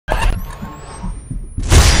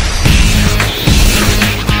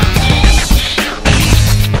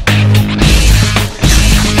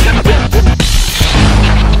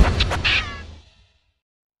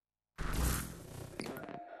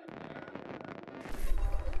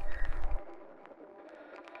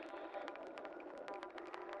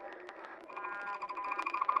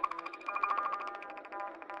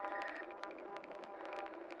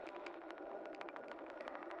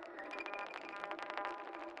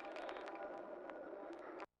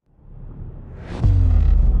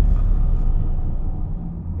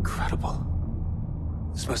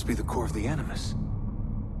must be the core of the Animus.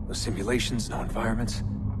 No simulations, no environments.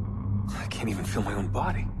 I can't even feel my own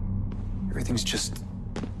body. Everything's just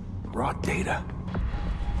raw data.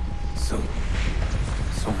 So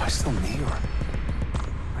am I still me, or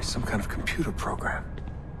am I some kind of computer program?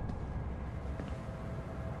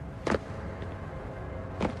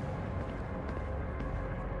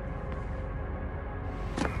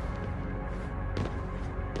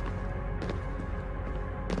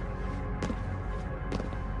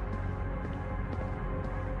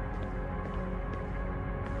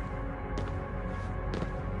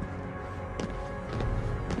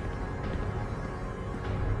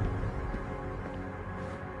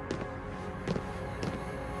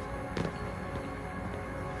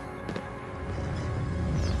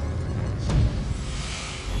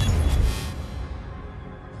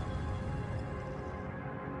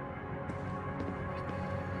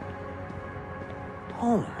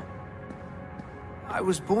 Home. I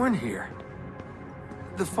was born here.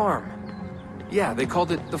 The farm. Yeah, they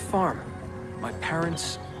called it the farm. My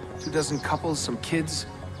parents, 2 dozen couples, some kids,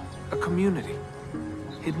 a community.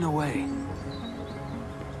 Hidden away.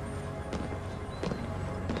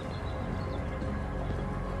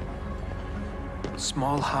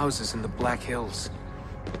 Small houses in the Black Hills.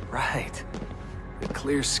 Right. The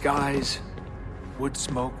clear skies, wood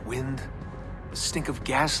smoke, wind, the stink of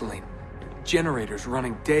gasoline. Generators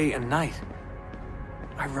running day and night.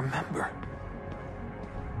 I remember.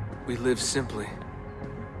 We lived simply,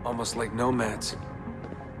 almost like nomads.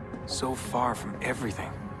 So far from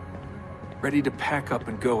everything. Ready to pack up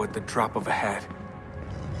and go at the drop of a hat.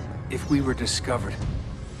 If we were discovered.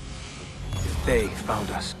 If they found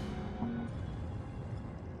us.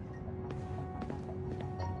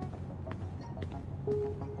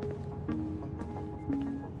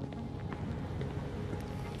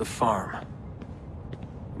 The farm.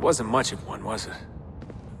 It wasn't much of one, was it?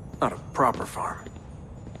 Not a proper farm.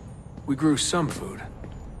 We grew some food.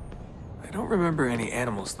 I don't remember any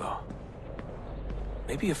animals, though.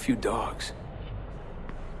 Maybe a few dogs.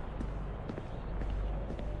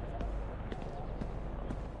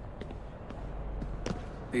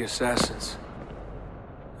 The assassins.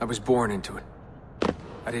 I was born into it.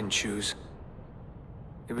 I didn't choose.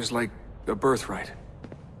 It was like a birthright.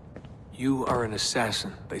 You are an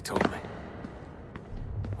assassin, they told me.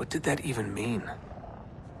 What did that even mean?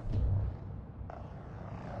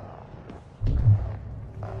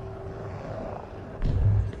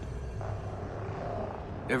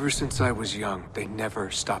 Ever since I was young, they never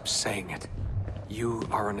stopped saying it. You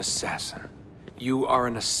are an assassin. You are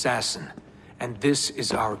an assassin. And this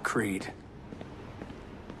is our creed.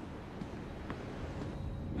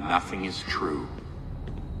 Nothing is true.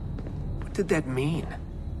 What did that mean?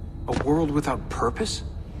 A world without purpose?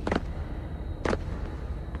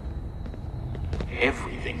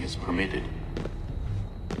 Everything is permitted.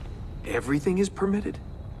 Everything is permitted?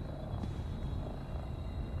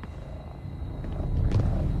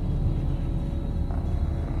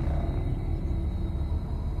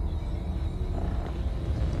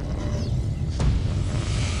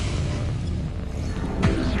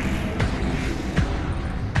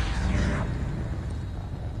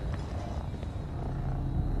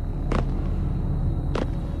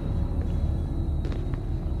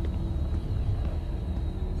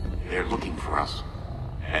 They're looking for us,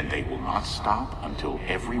 and they will not stop until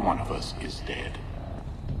every one of us is dead.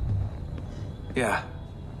 Yeah,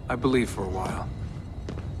 I believed for a while.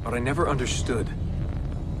 But I never understood.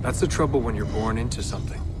 That's the trouble when you're born into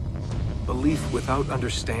something. Belief without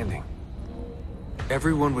understanding.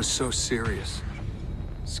 Everyone was so serious.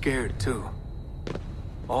 Scared, too.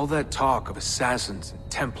 All that talk of assassins and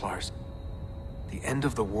Templars. The end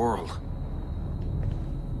of the world.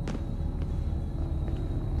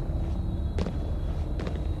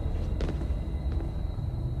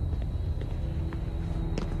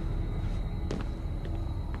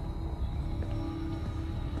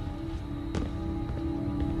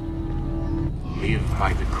 Live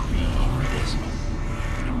by the creed, Desmond.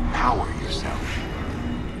 Empower yourself.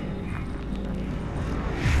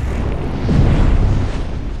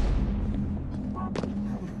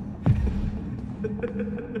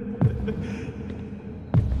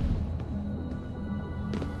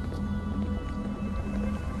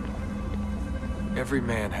 Every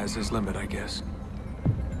man has his limit, I guess.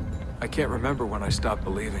 I can't remember when I stopped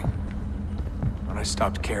believing. When I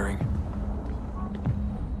stopped caring.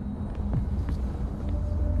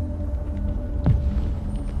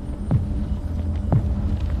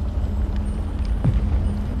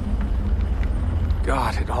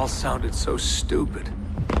 God, it all sounded so stupid.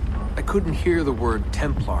 I couldn't hear the word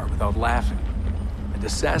Templar without laughing. And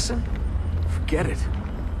assassin? Forget it.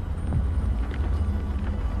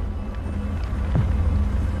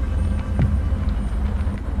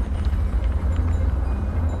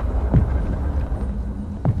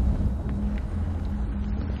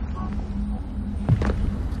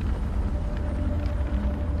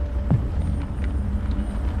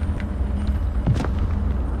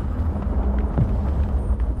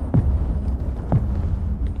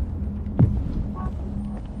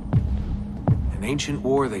 ancient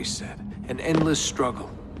war, they said. An endless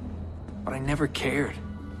struggle. But I never cared.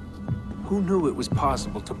 Who knew it was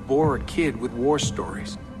possible to bore a kid with war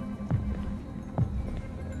stories?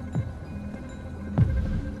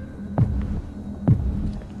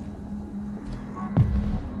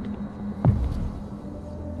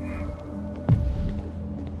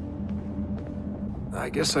 I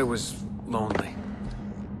guess I was lonely.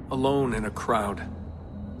 Alone in a crowd.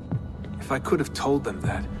 If I could have told them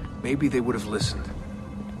that, maybe they would have listened.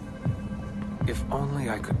 If only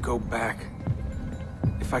I could go back.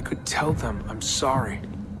 If I could tell them I'm sorry.